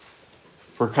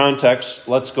For context,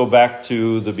 let's go back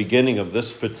to the beginning of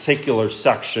this particular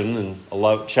section in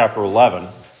chapter 11,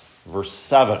 verse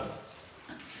 7.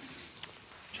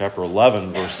 Chapter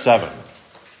 11, verse 7.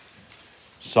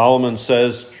 Solomon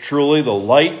says, "Truly the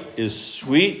light is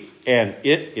sweet, and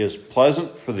it is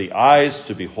pleasant for the eyes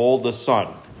to behold the sun."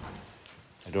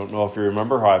 I don't know if you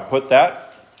remember how I put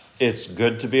that. It's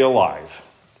good to be alive.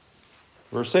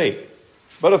 Verse 8.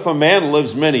 "But if a man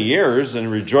lives many years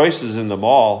and rejoices in them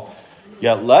all,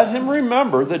 yet let him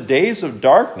remember the days of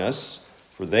darkness,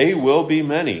 for they will be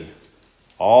many.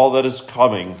 All that is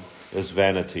coming is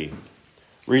vanity.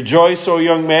 Rejoice, O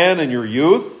young man, in your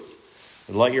youth,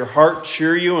 and let your heart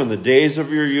cheer you in the days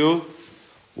of your youth.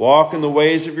 Walk in the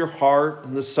ways of your heart,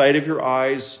 in the sight of your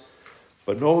eyes.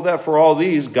 But know that for all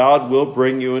these, God will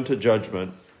bring you into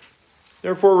judgment.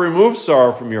 Therefore remove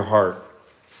sorrow from your heart.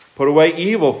 Put away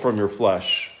evil from your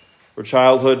flesh. For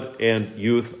childhood and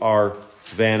youth are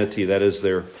vanity." That is,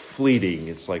 they're fleeting.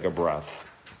 It's like a breath.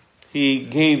 He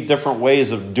gave different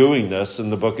ways of doing this in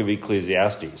the book of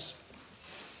Ecclesiastes.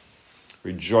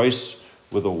 Rejoice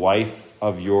with the wife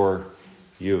of your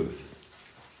youth.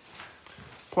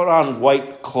 Put on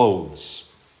white clothes.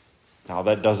 Now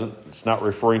it's not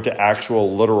referring to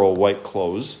actual literal white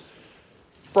clothes.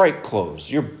 Bright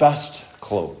clothes, your best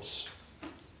clothes.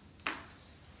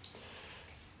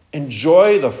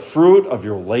 Enjoy the fruit of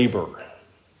your labor.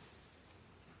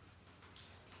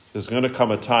 There's going to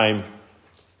come a time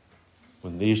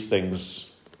when these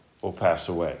things will pass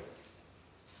away.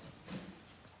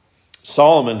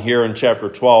 Solomon here in chapter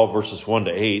 12, verses 1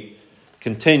 to 8,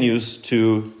 continues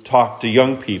to talk to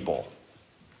young people.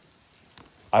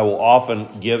 I will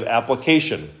often give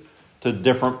application to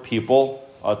different people,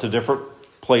 to different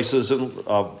places and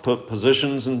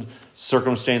positions and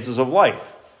circumstances of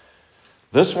life.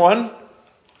 This one,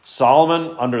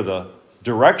 Solomon, under the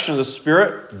direction of the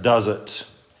Spirit, does it.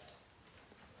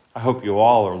 I hope you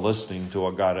all are listening to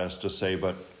what God has to say,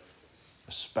 but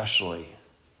especially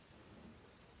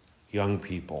young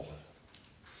people.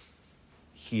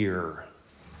 Heed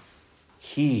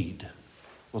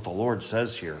what the Lord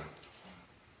says here.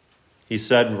 He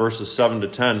said in verses 7 to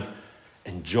 10,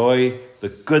 enjoy the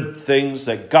good things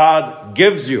that God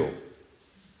gives you.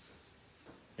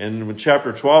 And in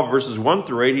chapter 12, verses 1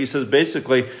 through 8, he says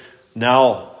basically,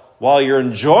 now, while you're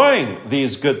enjoying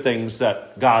these good things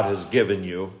that God has given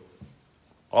you,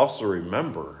 also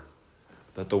remember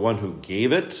that the one who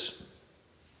gave it,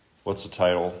 what's the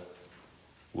title,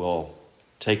 will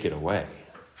take it away.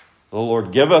 The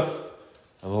Lord giveth,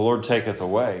 and the Lord taketh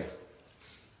away.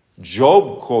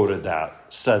 Job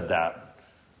said that,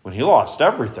 when he lost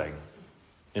everything.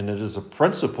 And it is a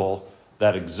principle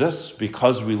that exists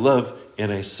because we live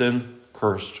in a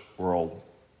sin-cursed world.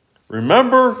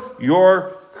 Remember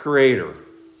your Creator.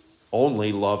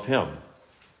 Only love Him.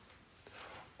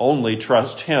 Only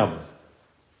trust Him.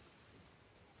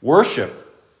 Worship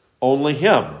only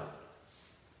Him.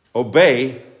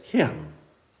 Obey Him.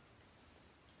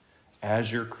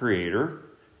 As your Creator,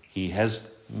 He has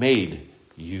made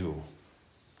you.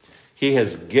 He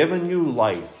has given you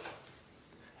life.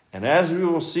 And as we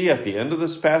will see at the end of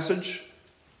this passage,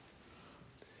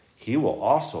 He will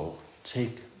also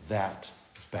take that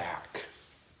back.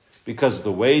 Because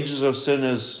the wages of sin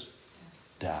is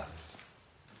death.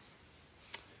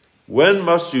 When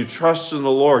must you trust in the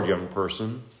Lord, young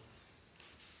person?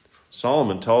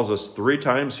 Solomon tells us 3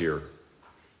 times here.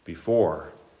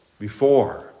 Before.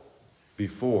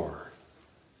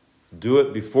 Do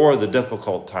it before the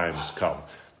difficult times come.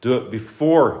 Do it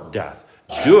before death.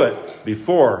 Do it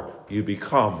before you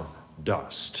become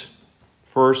dust.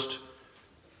 First,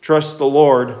 trust the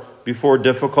Lord before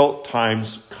difficult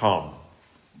times come.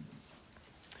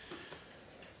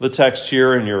 The text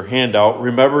here in your handout,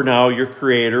 remember now your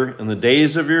Creator in the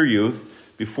days of your youth,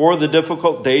 before the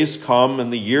difficult days come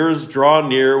and the years draw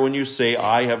near when you say,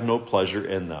 I have no pleasure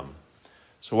in them.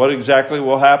 So what exactly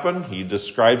will happen? He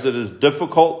describes it as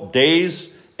difficult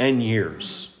days and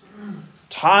years.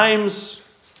 Times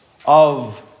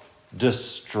of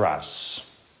distress.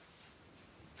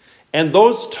 And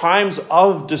those times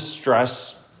of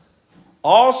distress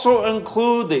also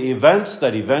include the events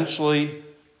that eventually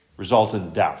result in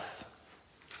death.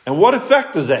 And what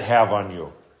effect does it have on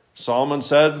you? Solomon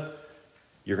said,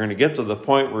 you're going to get to the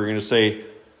point where you're going to say,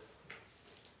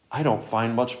 I don't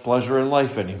find much pleasure in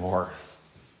life anymore.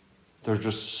 There's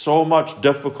just so much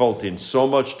difficulty and so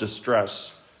much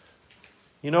distress.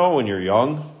 You know, when you're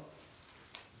young,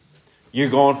 you're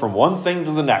going from one thing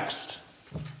to the next.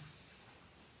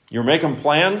 You're making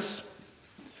plans.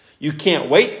 You can't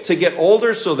wait to get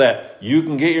older so that you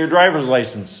can get your driver's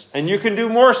license and you can do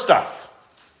more stuff.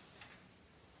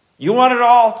 You want it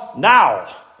all now.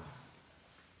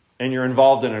 And you're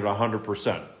involved in it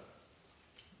 100%.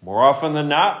 More often than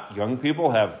not, young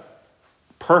people have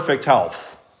perfect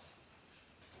health.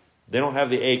 They don't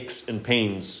have the aches and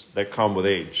pains that come with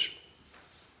age.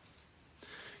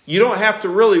 You don't have to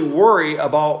really worry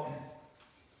about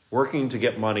working to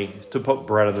get money to put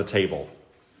bread on the table.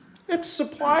 It's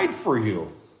supplied for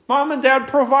you. Mom and Dad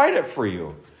provide it for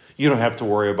you. You don't have to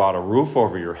worry about a roof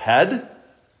over your head.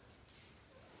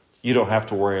 You don't have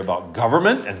to worry about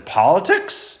government and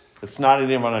politics. It's not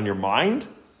even on your mind.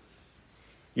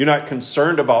 You're not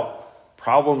concerned about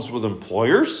problems with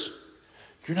employers.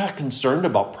 You're not concerned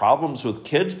about problems with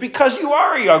kids because you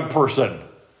are a young person.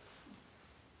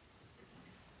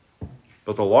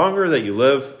 But the longer that you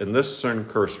live in this sin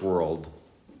cursed world,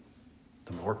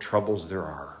 the more troubles there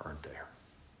are, aren't there?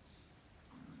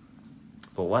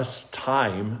 The less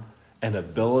time and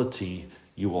ability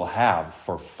you will have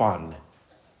for fun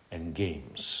and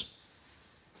games.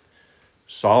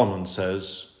 Solomon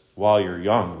says, while you're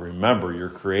young, remember your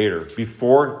Creator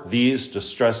before these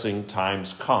distressing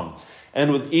times come.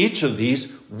 And with each of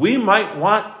these, we might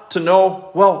want to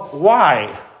know, well,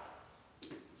 why?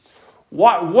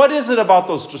 What is it about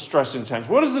those distressing times?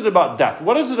 What is it about death?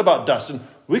 What is it about dust? And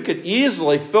we could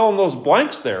easily fill in those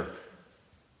blanks there.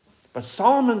 But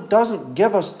Solomon doesn't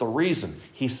give us the reason.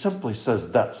 He simply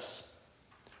says this: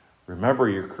 remember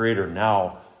your Creator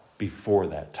now before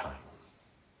that time.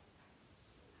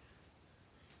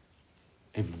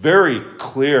 A very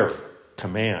clear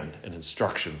command and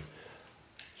instruction.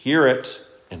 Hear it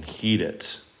and heed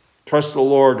it. Trust the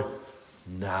Lord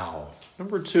now.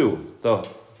 Number 2, the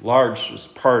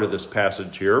largest part of this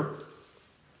passage here.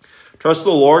 Trust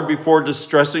the Lord before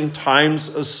distressing times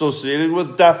associated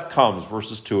with death comes,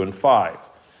 verses 2 and 5.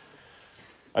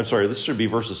 I'm sorry, this should be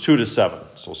verses 2 to 7.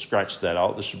 So scratch that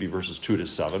out. This should be verses 2 to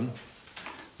 7.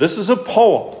 This is a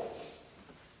poem.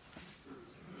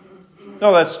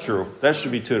 No, that's true. That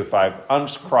should be 2 to 5.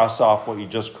 Uncross off what you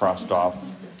just crossed off.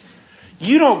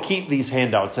 You don't keep these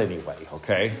handouts anyway,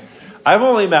 okay? I've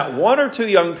only met 1 or 2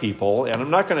 young people, and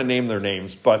I'm not going to name their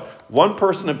names, but one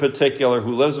person in particular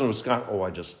who lives in Wisconsin. Oh,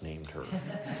 I just named her.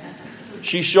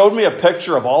 She showed me a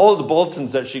picture of all of the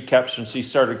bulletins that she kept since she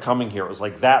started coming here. It was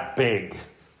like that big.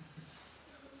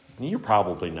 And you're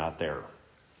probably not there.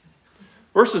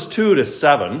 Verses 2 to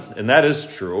 7, and that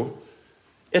is true,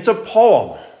 it's a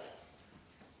poem.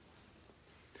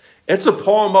 It's a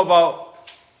poem about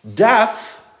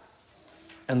death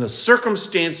and the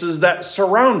circumstances that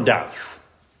surround death.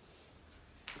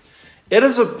 It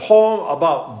is a poem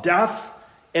about death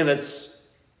and its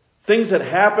things that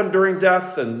happen during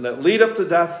death and that lead up to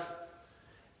death.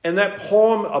 And that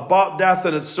poem about death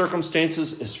and its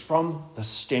circumstances is from the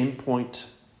standpoint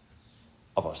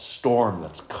of a storm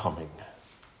that's coming.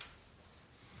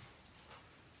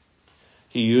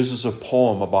 He uses a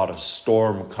poem about a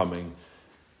storm coming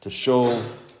to show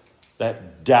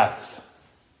that death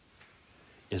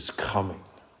is coming.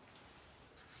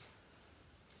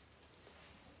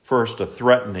 First, a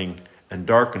threatening and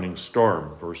darkening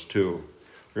storm, verse 2.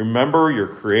 Remember your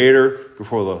Creator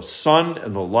before the sun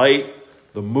and the light,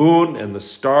 the moon and the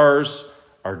stars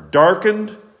are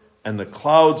darkened and the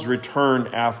clouds return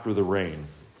after the rain.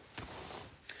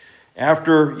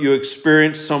 After you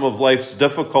experience some of life's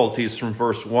difficulties from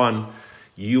verse 1,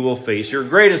 you will face your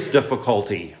greatest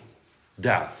difficulty,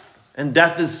 death. And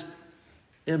death is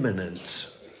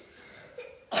imminent.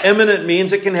 Imminent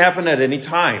means it can happen at any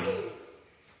time.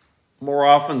 More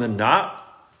often than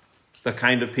not, the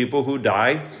kind of people who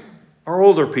die are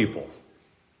older people.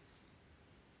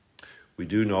 We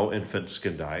do know infants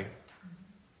can die,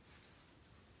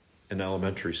 and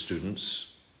elementary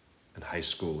students, and high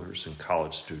schoolers, and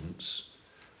college students.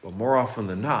 But more often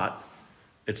than not,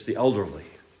 it's the elderly.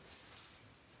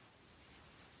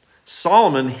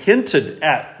 Solomon hinted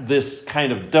at this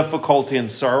kind of difficulty and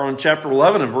sorrow in chapter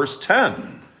 11 and verse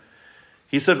 10.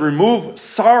 He said, remove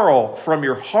sorrow from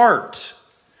your heart.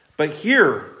 But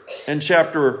here in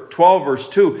chapter 12, verse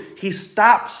 2, he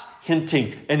stops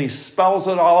hinting and he spells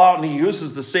it all out and he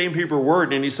uses the same Hebrew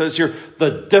word. And he says here,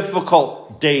 the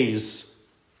difficult days,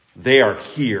 they are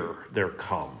here, they're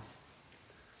come.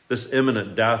 This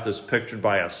imminent death is pictured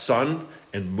by a sun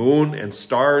and moon and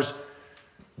stars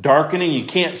darkening. You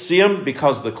can't see them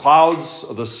because of the clouds,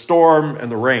 the storm,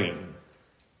 and the rain.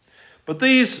 But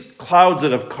these clouds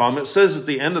that have come, it says at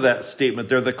the end of that statement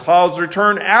there, the clouds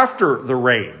return after the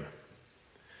rain.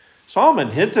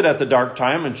 Solomon hinted at the dark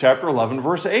time in chapter 11,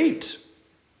 verse 8.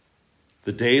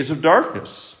 The days of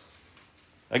darkness.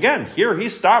 Again, here he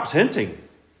stops hinting.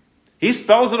 He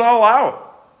spells it all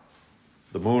out.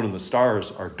 The moon and the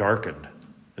stars are darkened.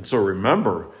 And so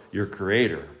remember, your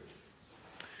Creator.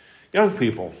 Young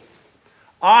people,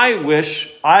 I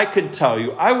wish I could tell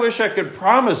you, I wish I could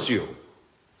promise you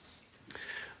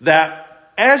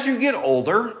that as you get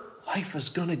older, life is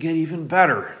going to get even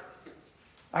better.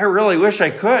 I really wish I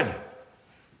could.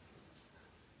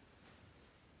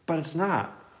 But it's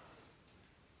not.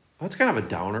 That's kind of a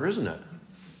downer, isn't it?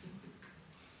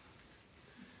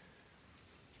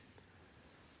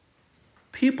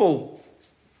 People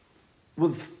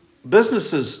with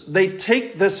businesses, they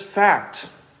take this fact.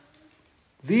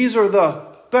 These are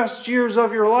the best years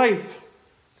of your life.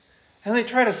 And they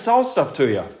try to sell stuff to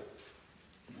you.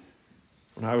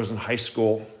 When I was in high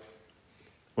school,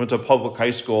 went to public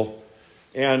high school,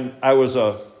 and I was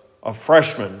a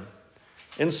freshman.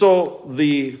 And so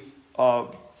the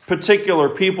particular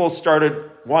people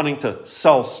started wanting to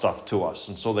sell stuff to us.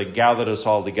 And so they gathered us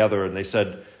all together and they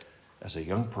said, as a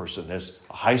young person, as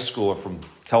a high schooler from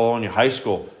Caledonia High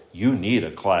School, you need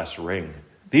a class ring.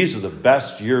 These are the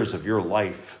best years of your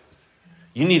life.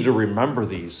 You need to remember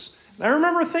these. And I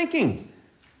remember thinking,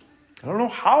 I don't know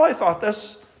how I thought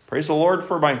this. Praise the Lord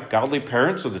for my godly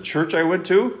parents or the church I went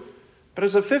to. But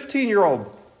as a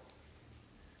 15-year-old,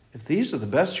 if these are the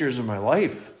best years of my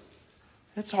life,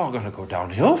 it's all going to go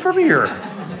downhill from here.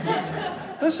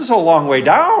 This is a long way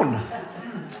down.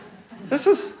 This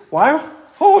is, why?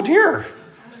 Oh dear.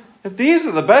 If these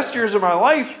are the best years of my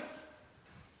life,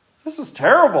 this is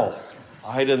terrible.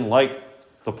 I didn't like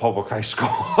the public high school.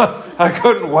 I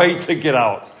couldn't wait to get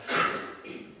out.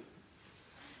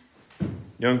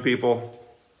 Young people,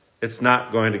 it's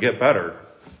not going to get better.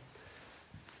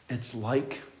 It's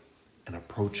like an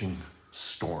approaching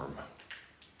storm,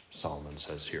 Solomon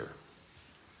says here.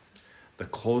 The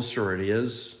closer it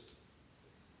is,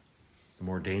 the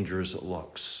more dangerous it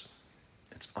looks.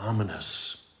 It's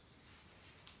ominous.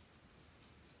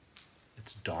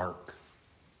 It's dark.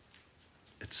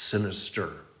 It's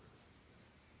sinister.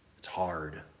 It's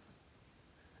hard.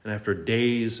 And after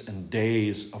days and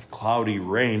days of cloudy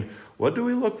rain, what do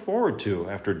we look forward to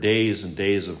after days and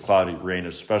days of cloudy rain,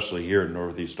 especially here in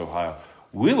Northeast Ohio?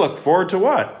 We look forward to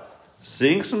what?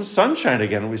 Seeing some sunshine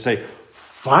again. And we say,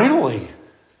 finally.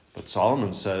 But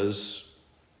Solomon says,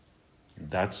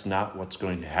 that's not what's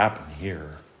going to happen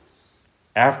here.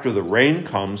 After the rain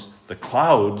comes, the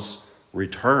clouds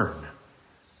return.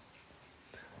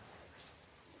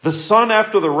 The sun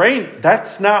after the rain,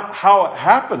 that's not how it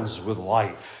happens with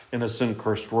life in a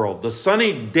sin-cursed world. The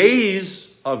sunny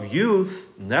days of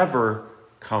youth never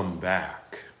come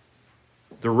back.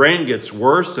 The rain gets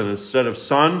worse, and instead of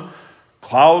sun,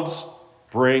 clouds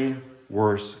bring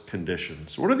worse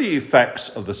conditions. What are the effects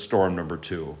of the storm, number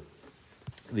 2?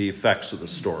 The effects of the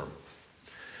storm.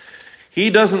 He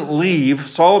doesn't leave.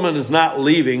 Solomon is not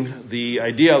leaving the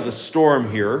idea of the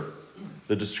storm here,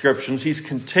 the descriptions. He's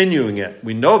continuing it.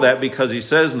 We know that because he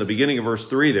says in the beginning of verse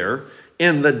 3 there,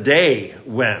 in the day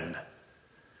when.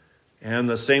 And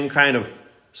the same kind of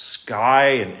sky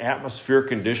and atmosphere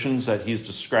conditions that he's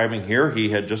describing here, he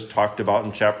had just talked about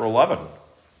in chapter 11,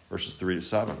 verses 3 to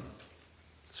 7.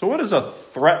 So what does a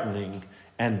threatening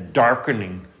and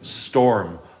darkening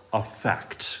storm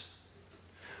affect?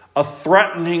 A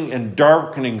threatening and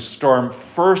darkening storm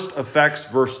first affects,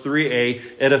 verse 3a,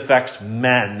 it affects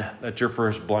men. That's your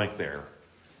first blank there.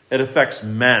 It affects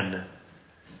men.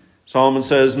 Solomon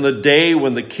says, in the day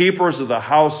when the keepers of the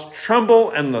house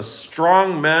tremble and the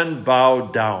strong men bow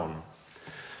down.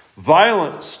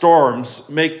 Violent storms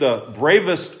make the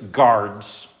bravest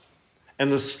guards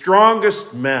and the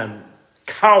strongest men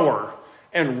cower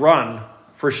and run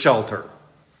for shelter.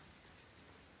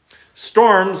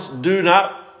 Storms do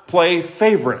not play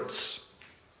favorites.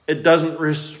 It doesn't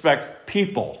respect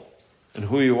people and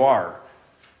who you are.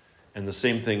 And the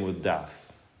same thing with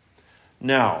death.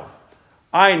 Now,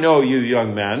 I know you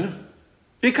young men,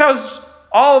 because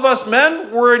all of us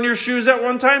men were in your shoes at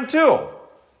one time too.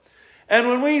 And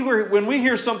when we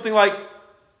hear something like,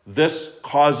 this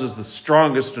causes the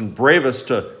strongest and bravest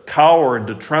to cower and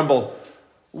to tremble,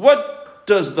 what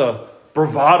does the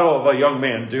bravado of a young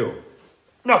man do?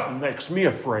 Nothing makes me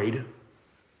afraid.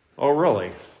 Oh,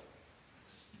 really?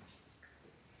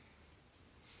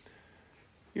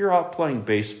 You're out playing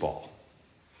baseball.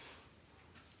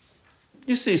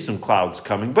 You see some clouds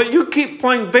coming, but you keep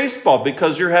playing baseball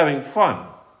because you're having fun.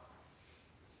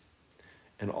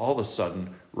 And all of a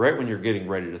sudden, right when you're getting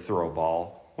ready to throw a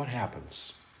ball, what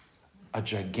happens? A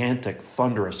gigantic,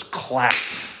 thunderous clap.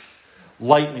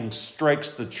 Lightning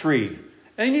strikes the tree.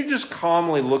 And you just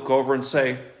calmly look over and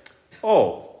say,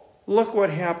 oh, look what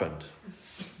happened.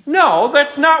 No,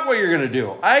 that's not what you're going to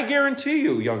do. I guarantee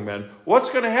you, young men, what's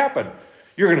going to happen?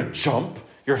 You're going to jump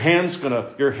Your hair's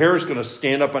gonna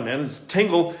stand up on end and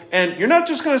tingle, and you're not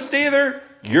just gonna stay there,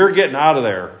 you're getting out of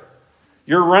there.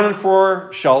 You're running for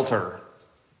shelter.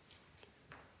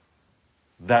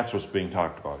 That's what's being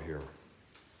talked about here.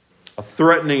 A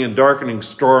threatening and darkening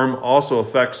storm also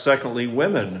affects, secondly,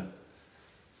 women.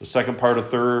 The second part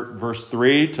of verse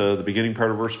 3 to the beginning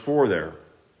part of verse 4 there.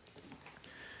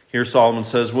 Here Solomon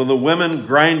says, when the women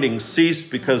grinding cease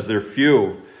because they're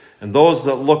few, and those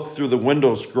that look through the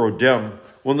windows grow dim,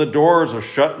 when the doors are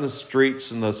shut in the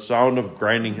streets and the sound of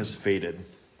grinding has faded.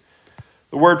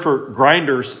 The word for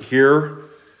grinders here,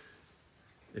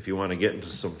 if you want to get into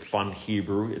some fun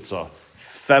Hebrew, it's a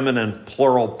feminine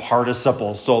plural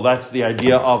participle. So that's the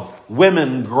idea of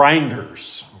women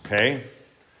grinders, okay?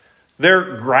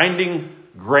 They're grinding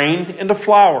grain into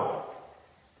flour.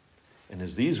 And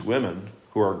as these women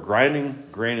who are grinding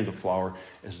grain into flour,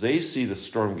 as they see the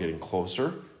storm getting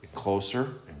closer and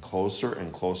closer and closer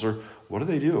and closer, what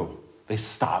do? They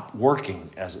stop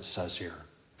working, as it says here.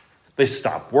 They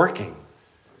stop working.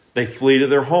 They flee to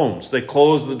their homes. They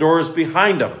close the doors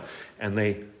behind them. And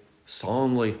they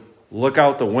solemnly look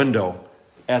out the window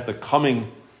at the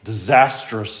coming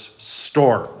disastrous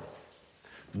storm.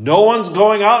 No one's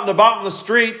going out and about in the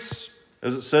streets.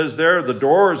 As it says there, the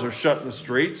doors are shut in the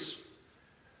streets.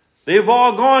 They've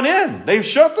all gone in. They've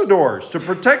shut the doors to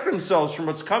protect themselves from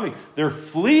what's coming. They're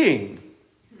fleeing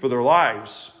for their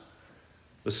lives.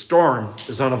 The storm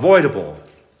is unavoidable.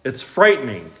 It's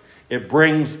frightening. It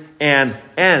brings an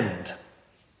end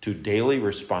to daily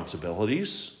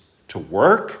responsibilities, to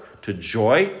work, to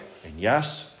joy, and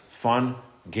yes, fun,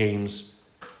 games,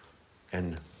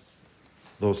 and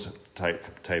those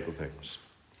type of things.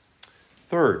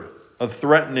 Third, a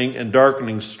threatening and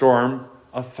darkening storm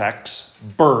affects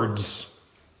birds.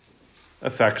 Though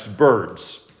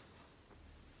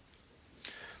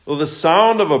the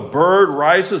sound of a bird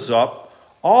rises up,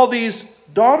 all these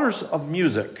daughters of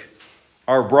music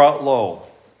are brought low.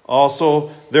 Also,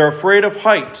 they're afraid of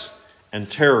height and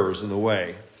terrors in the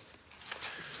way.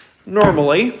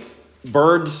 Normally,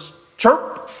 birds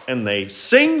chirp and they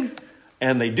sing,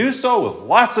 and they do so with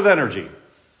lots of energy.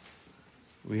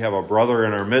 We have a brother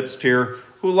in our midst here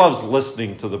who loves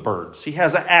listening to the birds. He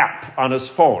has an app on his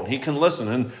phone. He can listen.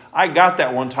 And I got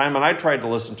that one time, and I tried to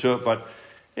listen to it, but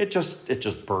it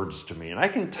just birds to me. And I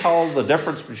can tell the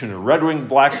difference between a red-winged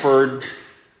blackbird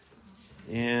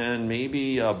and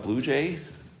maybe a blue jay.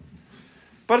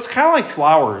 But it's kind of like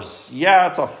flowers. Yeah,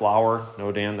 it's a flower.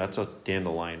 No, Dan, that's a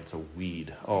dandelion. It's a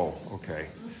weed. Oh, okay.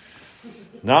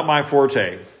 Not my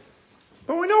forte.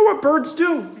 But we know what birds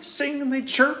do. They sing and they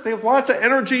chirp. They have lots of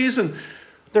energies and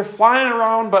they're flying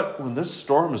around. But when this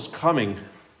storm is coming,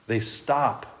 they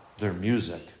stop their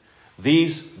music.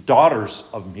 These daughters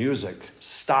of music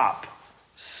stop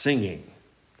singing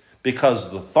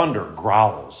because the thunder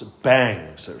growls, it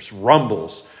bangs, there's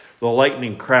rumbles, the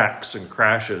lightning cracks and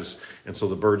crashes. And so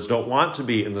the birds don't want to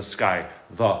be in the sky.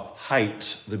 The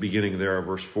height, the beginning there of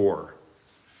verse 4.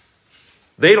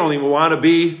 They don't even want to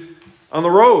be on the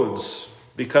roads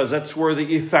because that's where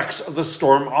the effects of the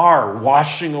storm are,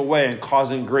 washing away and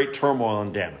causing great turmoil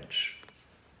and damage.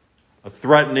 A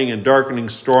threatening and darkening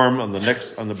storm on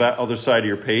the other side of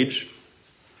your page,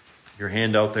 your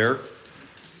handout there.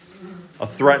 A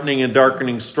threatening and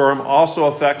darkening storm also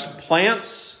affects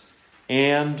plants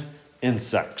and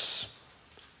insects.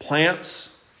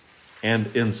 Plants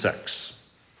and insects.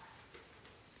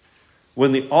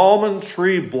 When the almond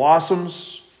tree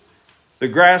blossoms, the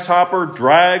grasshopper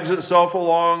drags itself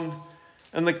along,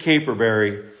 and the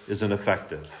caperberry is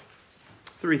ineffective.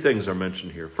 3 things are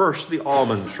mentioned here. First, the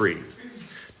almond tree.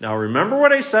 Now, remember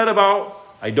what I said about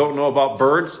I don't know about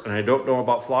birds and I don't know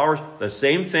about flowers? The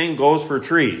same thing goes for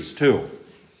trees, too.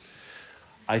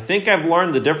 I think I've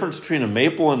learned the difference between a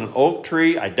maple and an oak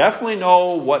tree. I definitely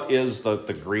know what is the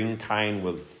green kind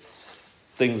with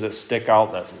things that stick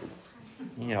out that...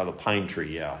 the pine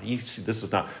tree, yeah. You see, this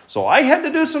is not... So I had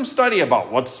to do some study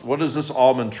about what is this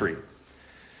almond tree.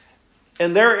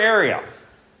 In their area,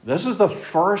 this is the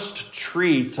first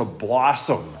tree to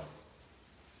blossom.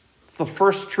 The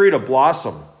first tree to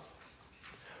blossom.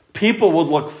 People would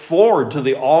look forward to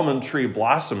the almond tree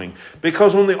blossoming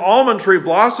because when the almond tree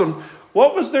blossomed,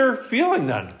 what was their feeling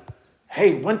then?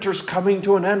 Hey, winter's coming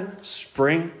to an end.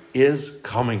 Spring is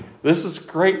coming. This is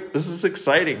great. This is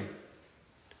exciting.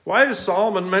 Why does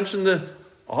Solomon mention the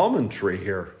almond tree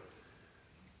here?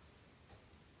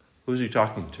 Who's he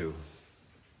talking to?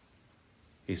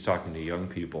 He's talking to young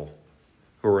people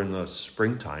who are in the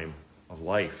springtime of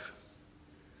life.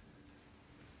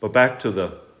 But back to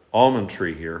the almond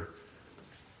tree here.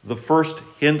 The first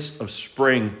hints of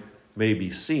spring may be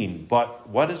seen, but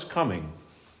what is coming?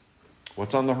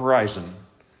 What's on the horizon?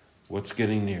 What's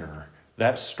getting nearer?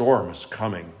 That storm is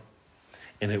coming,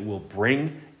 and it will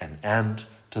bring an end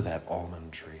to that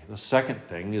almond tree. The second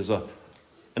thing is an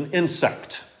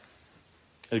insect,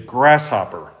 a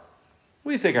grasshopper.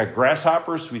 We think of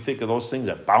grasshoppers, we think of those things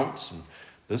that bounce, and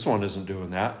this one isn't doing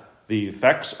that. The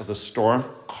effects of the storm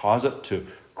cause it to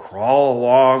crawl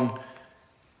along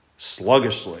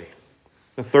sluggishly.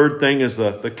 The third thing is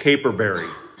the caperberry.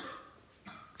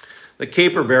 The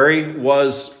caperberry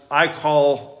was, I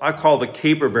call the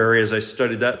caperberry, as I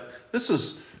studied that, this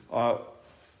is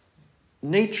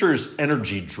nature's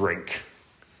energy drink.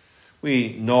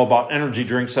 We know about energy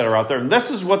drinks that are out there, and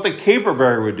this is what the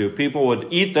caperberry would do. People would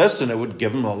eat this, and it would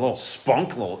give them a little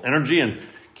spunk, a little energy, and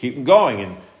keep them going.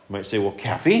 And you might say, well,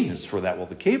 caffeine is for that. Well,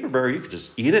 the caperberry, you could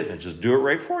just eat it and just do it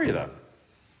right for you then.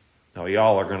 Now,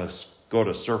 y'all are going to go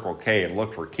to Circle K and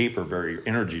look for caperberry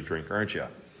energy drink, aren't you?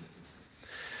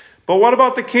 But what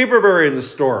about the caperberry in the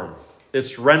storm?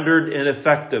 It's rendered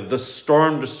ineffective. The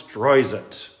storm destroys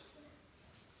it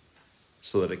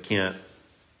so that it can't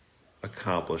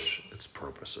accomplish its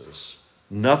purposes.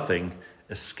 Nothing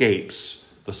escapes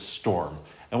the storm.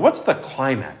 And what's the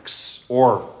climax,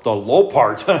 or the low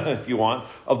part, if you want,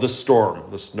 of the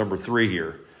storm? This number 3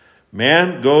 here.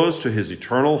 Man goes to his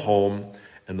eternal home,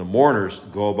 and the mourners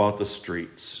go about the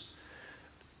streets.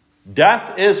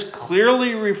 Death is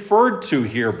clearly referred to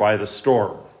here by the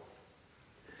storm.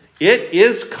 It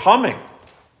is coming.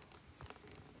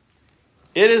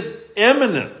 It is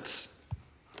imminent.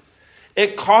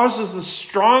 It causes the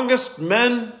strongest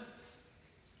men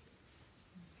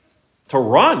to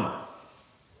run.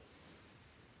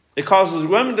 It causes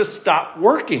women to stop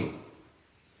working.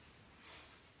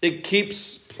 It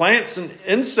keeps plants and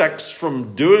insects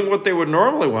from doing what they would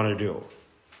normally want to do.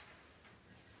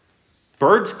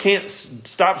 Birds can't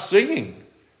stop singing.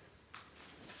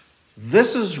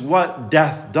 This is what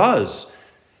death does.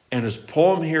 And his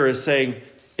poem here is saying,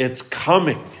 it's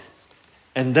coming.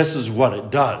 And this is what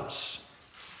it does.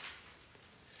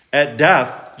 At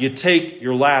death, you take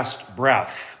your last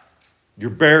breath.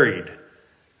 You're buried.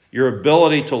 Your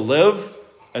ability to live,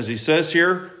 as he says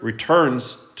here,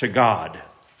 returns to God.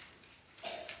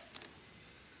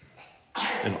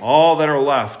 And all that are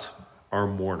left are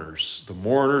mourners. The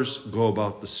mourners go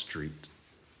about the street.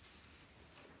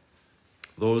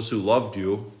 Those who loved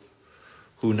you,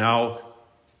 who now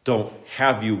don't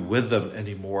have you with them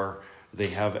anymore, they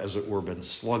have, as it were, been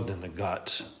slugged in the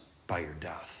gut by your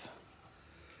death.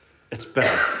 It's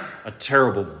been a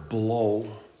terrible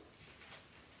blow.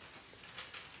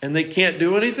 And they can't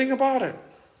do anything about it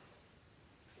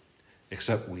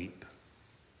except weep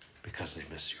because they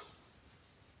miss you.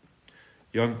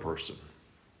 Young person,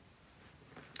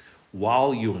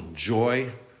 while you enjoy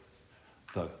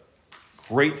the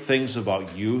great things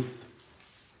about youth,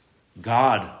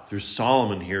 God, through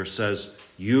Solomon here, says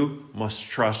you must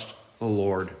trust the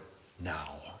Lord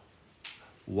now,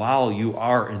 while you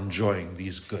are enjoying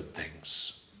these good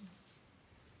things.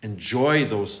 Enjoy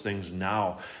those things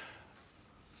now.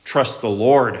 Trust the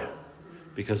Lord,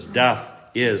 because death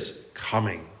is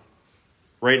coming.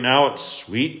 Right now it's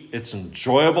sweet, it's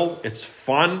enjoyable, it's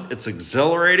fun, it's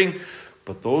exhilarating,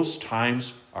 but those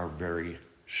times are very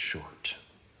short.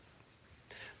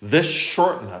 This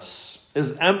shortness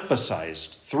is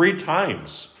emphasized 3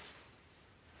 times.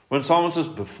 When Solomon says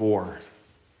before.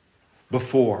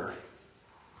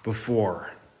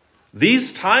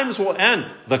 These times will end.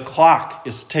 The clock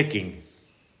is ticking,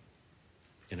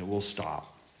 and it will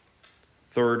stop.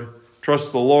 Third,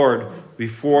 trust the Lord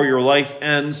before your life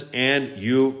ends and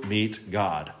you meet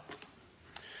God.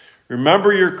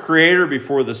 Remember your Creator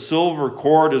before the silver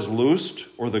cord is loosed,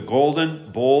 or the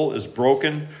golden bowl is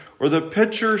broken, or the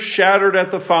pitcher shattered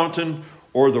at the fountain,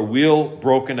 or the wheel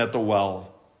broken at the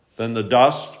well. Then the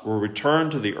dust will return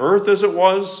to the earth as it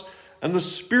was, and the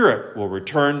spirit will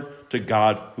return to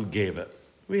God who gave it.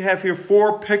 We have here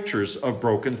 4 pictures of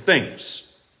broken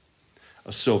things: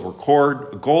 a silver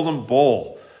cord, a golden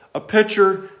bowl, a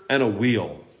pitcher, and a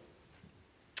wheel.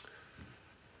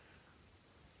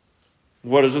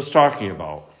 What is this talking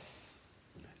about?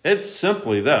 It's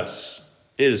simply this.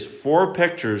 It is 4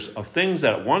 pictures of things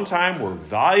that at one time were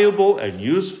valuable and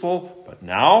useful, but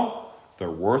now they're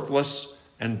worthless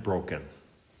and broken.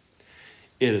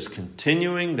 It is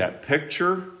continuing that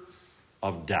picture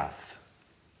of death.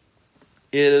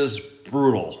 It is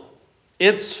brutal.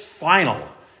 It's final.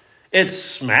 It's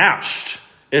smashed.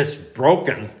 It's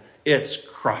broken. It's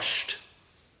crushed.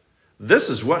 This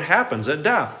is what happens at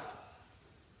death.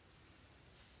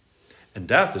 And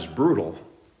death is brutal.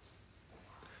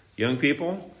 Young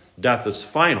people, death is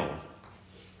final.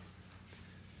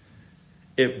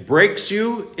 It breaks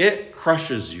you. It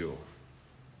crushes you.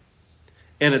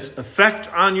 And its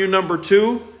effect on you, number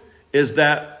 2, is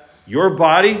that your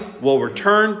body will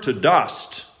return to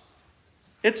dust.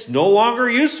 It's no longer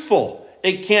useful.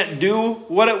 It can't do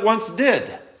what it once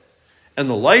did. And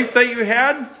the life that you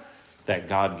had, that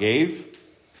God gave,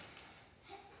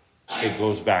 it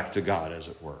goes back to God, as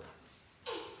it were.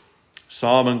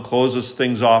 Solomon closes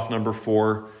things off, number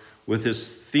 4, with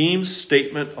his theme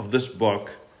statement of this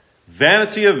book.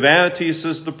 Vanity of vanities,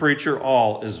 says the preacher,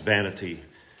 all is vanity.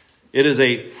 It is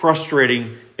a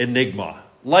frustrating enigma.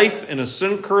 Life in a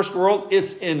sin-cursed world,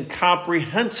 it's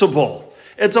incomprehensible.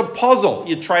 It's a puzzle.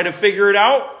 You try to figure it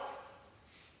out,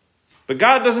 but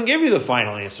God doesn't give you the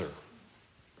final answer.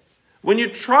 When you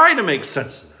try to make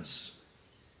sense of this,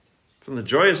 from the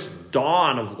joyous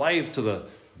dawn of life to the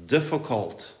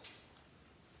difficult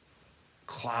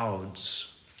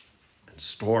clouds and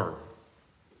storm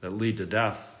that lead to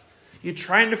death, you're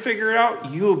trying to figure it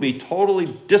out, you will be totally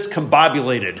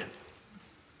discombobulated.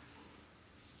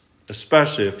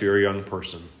 Especially if you're a young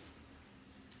person.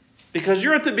 Because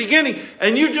you're at the beginning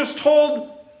and you've just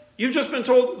been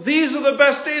told, these are the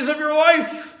best days of your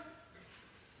life.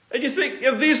 And you think,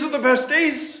 if these are the best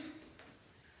days,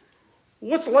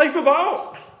 what's life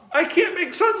about? I can't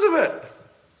make sense of it.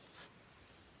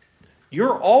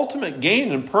 Your ultimate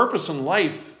gain and purpose in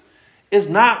life is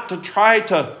not to try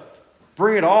to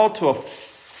bring it all to a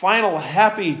final,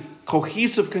 happy,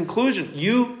 cohesive conclusion.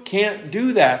 You can't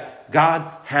do that.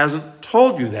 God hasn't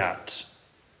told you that.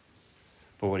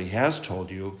 But what he has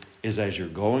told you is, as you're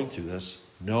going through this,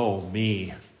 know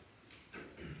me.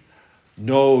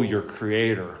 Know your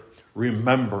Creator.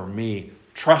 Remember me.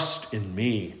 Trust in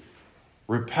me.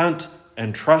 Repent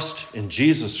and trust in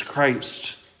Jesus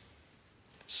Christ.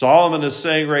 Solomon is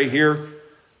saying right here,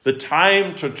 the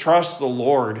time to trust the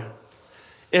Lord,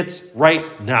 it's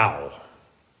right now.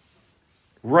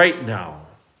 Right now.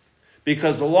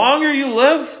 Because the longer you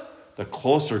live, the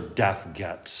closer death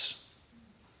gets.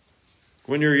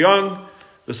 When you're young,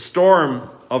 the storm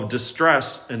of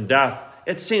distress and death,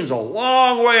 it seems a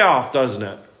long way off, doesn't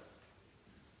it?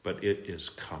 But it is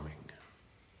coming.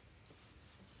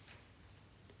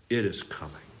 It is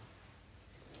coming.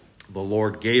 The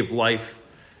Lord gave life,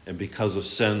 and because of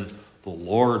sin, the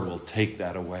Lord will take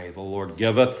that away. The Lord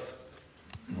giveth,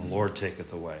 and the Lord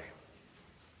taketh away.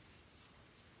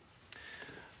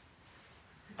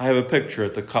 I have a picture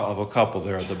of a couple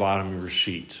there at the bottom of your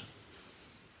sheet.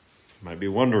 You might be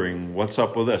wondering, what's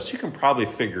up with this? You can probably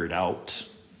figure it out,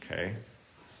 okay?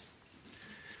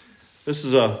 This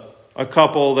is a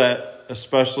couple that,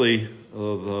 especially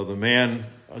the man,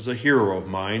 is a hero of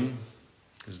mine.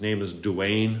 His name is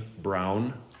Dwayne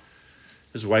Brown.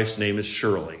 His wife's name is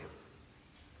Shirley.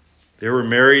 They were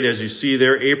married, as you see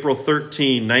there, April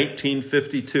 13,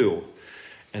 1952.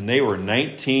 And they were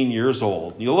 19 years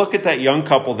old. You look at that young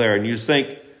couple there and you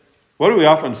think, what do we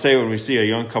often say when we see a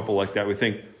young couple like that? We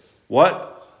think,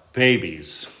 what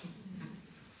babies?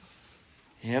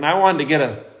 And I wanted to get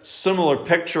a similar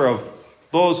picture of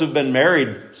those who've been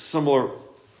married,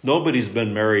 nobody's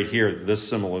been married here this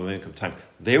similar length of time.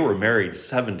 They were married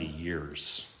 70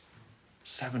 years.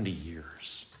 70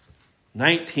 years.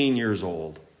 19 years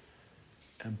old.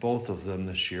 And both of them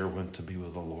this year went to be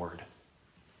with the Lord.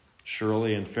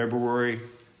 Shirley in February,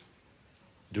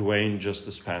 Dwayne just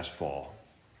this past fall.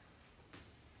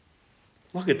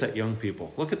 Look at that young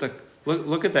people. Look at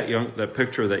that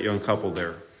picture of that young couple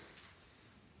there.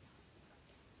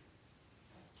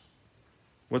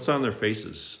 What's on their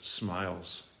faces?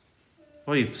 Smiles.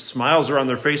 Well, smiles are on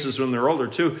their faces when they're older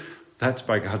too. That's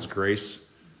by God's grace.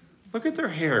 Look at their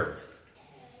hair.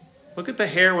 Look at the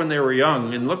hair when they were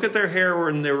young, and look at their hair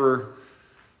when they were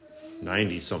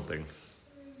 90-something.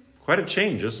 Quite a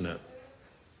change, isn't it?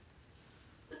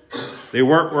 They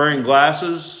weren't wearing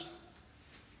glasses.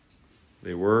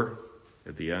 They were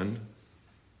at the end.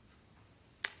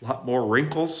 A lot more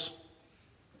wrinkles.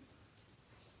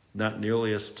 Not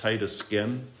nearly as tight as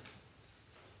skin.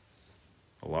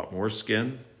 A lot more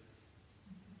skin.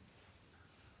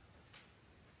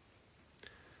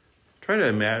 Try to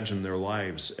imagine their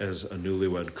lives as a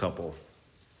newlywed couple.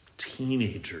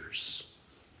 Teenagers.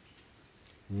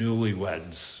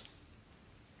 Newlyweds.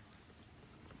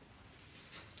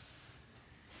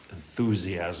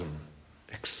 Enthusiasm,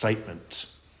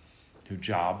 excitement, new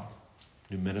job,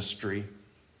 new ministry.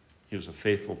 He was a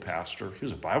faithful pastor. He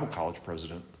was a Bible college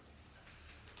president.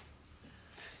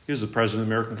 He was the president of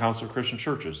the American Council of Christian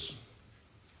Churches.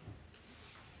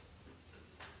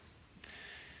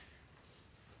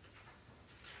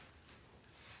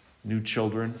 New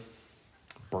children,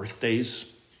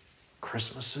 birthdays,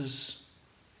 Christmases.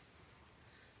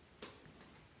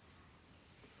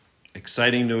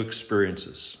 exciting new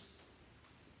experiences.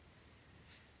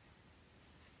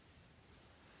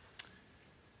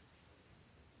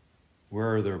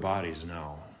 Where are their bodies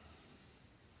now?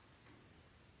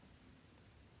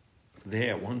 They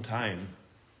at one time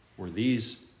were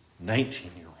these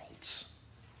 19-year-olds.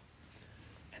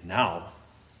 And now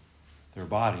their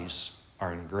bodies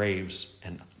are in graves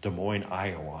in Des Moines,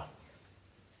 Iowa,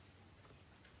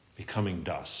 becoming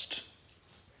dust.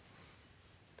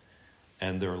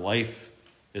 And their life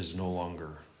is no longer.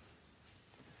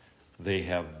 They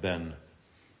have been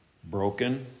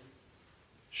broken,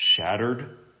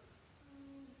 shattered,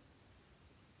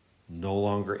 no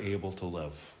longer able to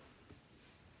live.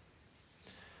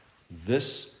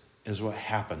 This is what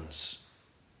happens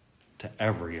to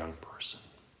every young person.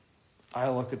 I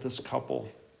look at this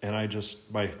couple and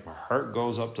my heart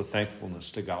goes up to thankfulness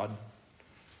to God.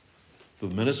 The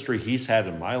ministry he's had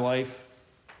in my life,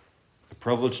 the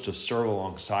privilege to serve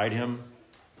alongside him.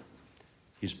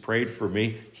 He's prayed for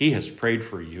me. He has prayed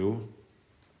for you.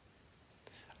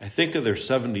 I think of their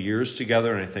 70 years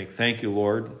together and I think, thank you,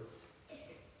 Lord.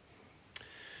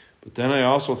 But then I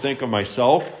also think of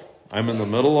myself. I'm in the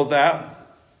middle of that.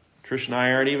 Trish and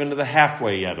I aren't even to the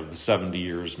halfway yet of the 70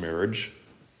 years marriage.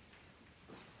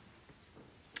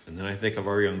 And then I think of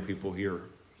our young people here.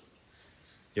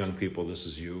 Young people, this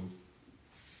is you.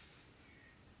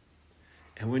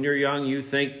 And when you're young, you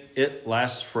think it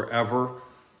lasts forever.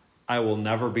 I will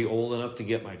never be old enough to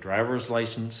get my driver's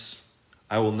license.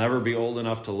 I will never be old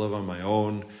enough to live on my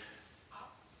own.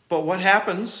 But what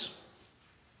happens?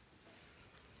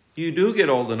 You do get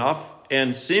old enough,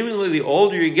 and seemingly the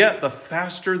older you get, the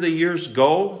faster the years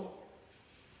go.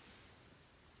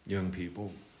 Young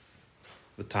people,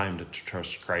 the time to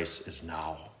trust Christ is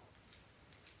now.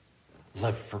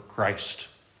 Live for Christ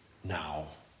now.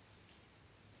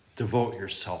 Devote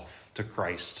yourself to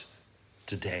Christ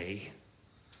today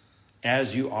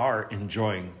as you are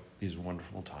enjoying these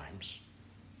wonderful times.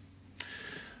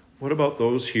 What about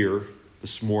those here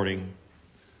this morning?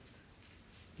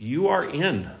 You are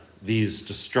in these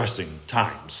distressing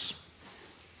times.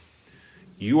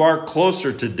 You are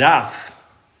closer to death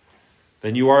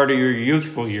than you are to your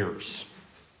youthful years.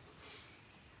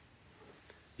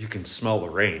 You can smell the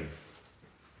rain,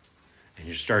 and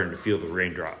you're starting to feel the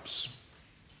raindrops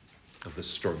of this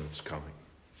storm that's coming.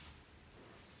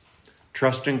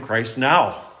 Trust in Christ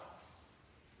now.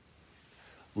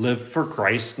 Live for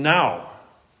Christ now.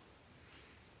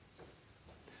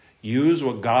 Use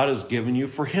what God has given you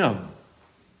for him.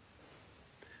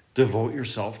 Devote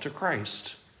yourself to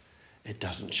Christ. It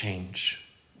doesn't change.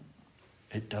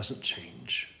 It doesn't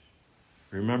change.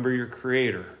 Remember your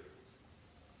Creator.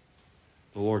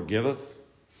 The Lord giveth,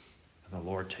 and the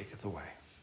Lord taketh away.